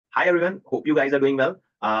Hi everyone. Hope you guys are doing well.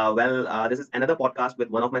 This is another podcast with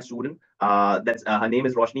one of my students. That's Her name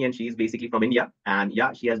is Roshni, and she's basically from India. And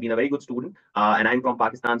yeah, she has been a very good student. And I'm from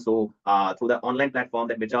Pakistan. So through the online platform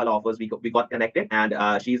that Mirchala offers, we got connected. And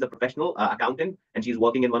she's a professional accountant, and she's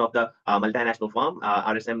working in one of the multinational firm,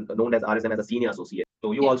 RSM, known as RSM as a senior associate.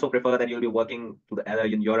 So you Yeah. also prefer that you'll be working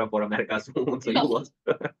in Europe or America soon. So you also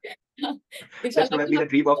that's Inshallah. probably the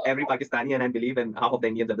dream of every Pakistani, and I believe in half of the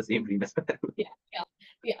Indians have the same dream as well.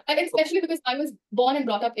 Yeah. And especially because I was born and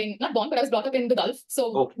brought up in, not born, but I was brought up in the Gulf.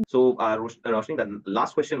 So Okay. So, Roshni, the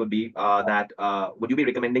last question would be that would you be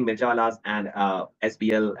recommending Mirchawala's and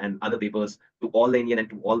SBL and other papers to all the Indian and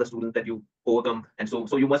to all the students that you overcome? And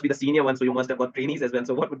so you must be the senior one, so you must have got trainees as well.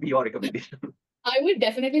 So what would be your recommendation? I would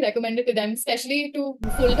definitely recommend it to them, especially to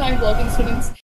full-time working students.